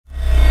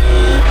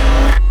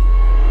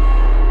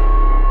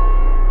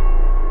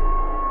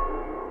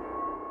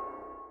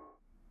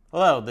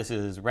Hello, this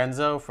is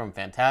Renzo from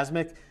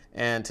Phantasmic,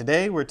 and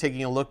today we're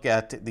taking a look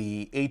at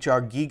the H.R.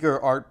 Giger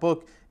art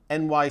book,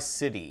 NY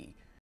City.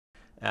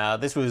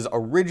 This was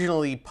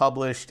originally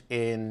published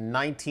in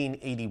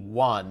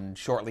 1981,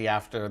 shortly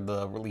after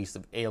the release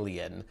of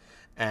Alien.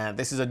 And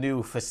this is a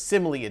new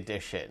facsimile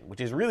edition,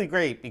 which is really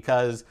great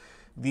because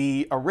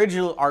the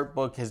original art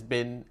book has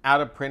been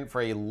out of print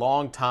for a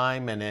long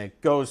time and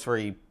it goes for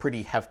a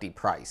pretty hefty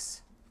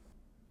price.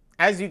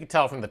 As you can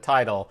tell from the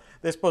title,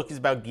 this book is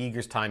about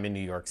Giger's time in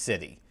New York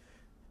City.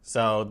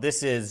 So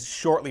this is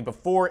shortly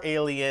before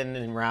Alien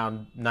in around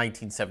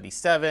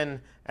 1977,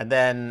 and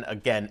then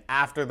again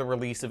after the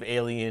release of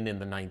Alien in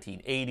the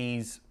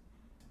 1980s.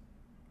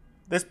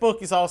 This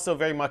book is also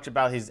very much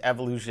about his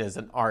evolution as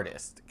an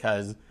artist,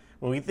 because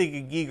when we think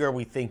of Giger,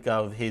 we think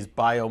of his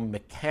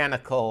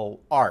biomechanical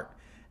art,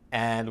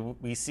 and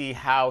we see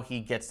how he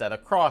gets that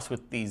across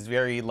with these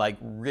very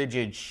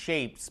rigid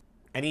shapes.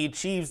 And he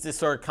achieves this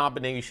sort of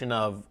combination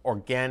of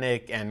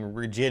organic and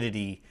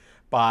rigidity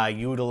by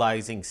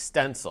utilizing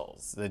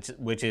stencils,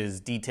 which is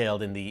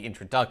detailed in the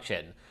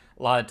introduction.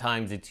 A lot of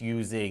times it's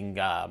using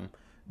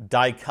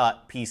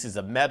die-cut pieces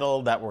of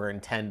metal that were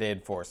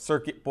intended for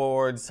circuit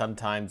boards.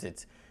 Sometimes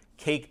it's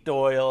cake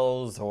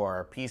doils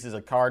or pieces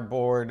of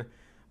cardboard.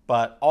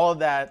 But all of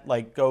that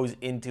goes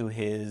into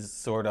his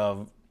sort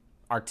of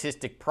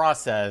artistic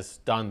process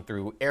done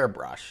through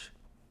airbrush.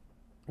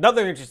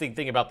 Another interesting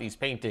thing about these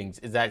paintings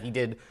is that he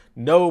did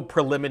no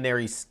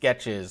preliminary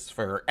sketches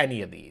for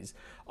any of these.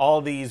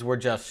 All these were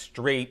just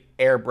straight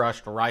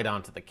airbrushed right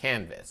onto the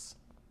canvas.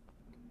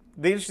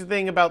 The interesting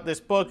thing about this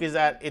book is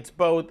that it's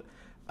both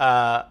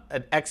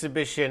an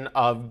exhibition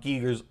of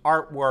Giger's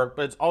artwork,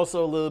 but it's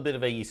also a little bit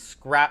of a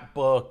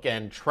scrapbook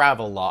and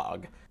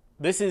travelogue.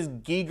 This is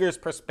Giger's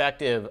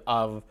perspective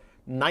of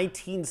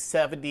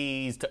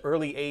 1970s to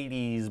early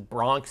 80s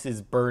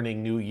Bronx's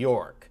burning New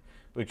York,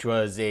 which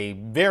was a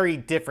very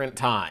different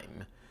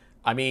time.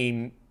 I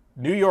mean,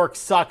 New York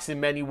sucks in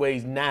many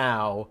ways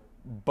now,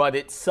 but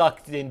it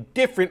sucked in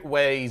different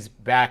ways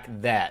back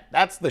then.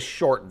 That's the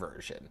short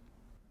version.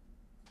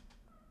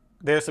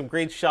 There's some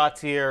great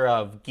shots here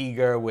of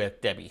Giger with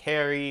Debbie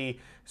Harry,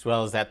 as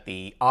well as at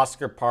the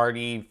Oscar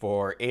party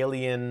for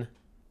Alien.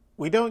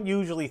 We don't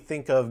usually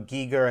think of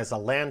Giger as a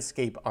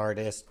landscape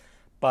artist,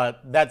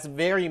 but that's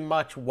very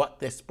much what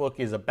this book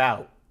is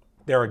about.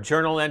 There are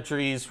journal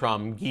entries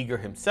from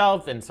Giger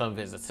himself and some of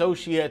his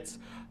associates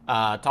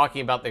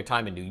talking about their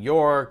time in New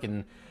York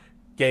and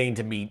getting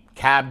to meet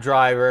cab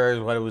drivers,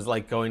 what it was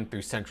like going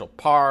through Central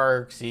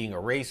Park, seeing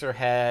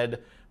Eraserhead,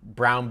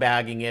 brown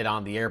bagging it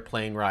on the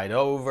airplane ride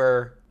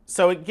over.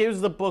 So it gives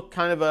the book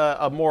kind of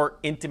a more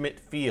intimate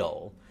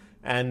feel.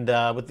 And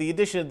with the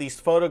addition of these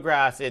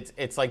photographs,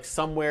 it's like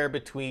somewhere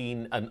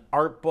between an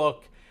art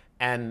book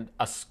and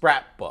a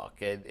scrapbook.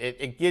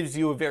 It gives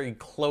you a very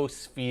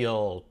close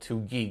feel to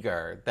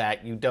Giger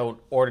that you don't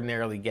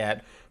ordinarily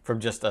get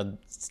from just a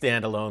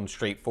standalone,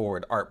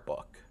 straightforward art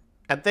book.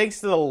 And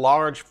thanks to the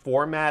large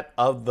format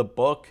of the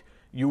book,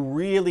 you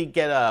really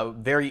get a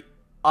very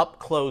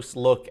up-close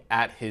look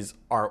at his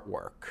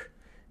artwork.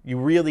 You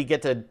really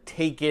get to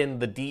take in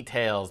the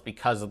details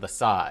because of the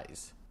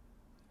size.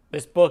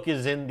 This book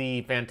is in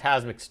the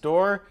Phantasmic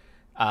store.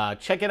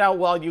 Check it out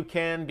while you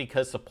can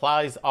because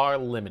supplies are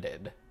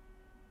limited.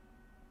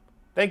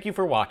 Thank you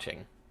for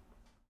watching.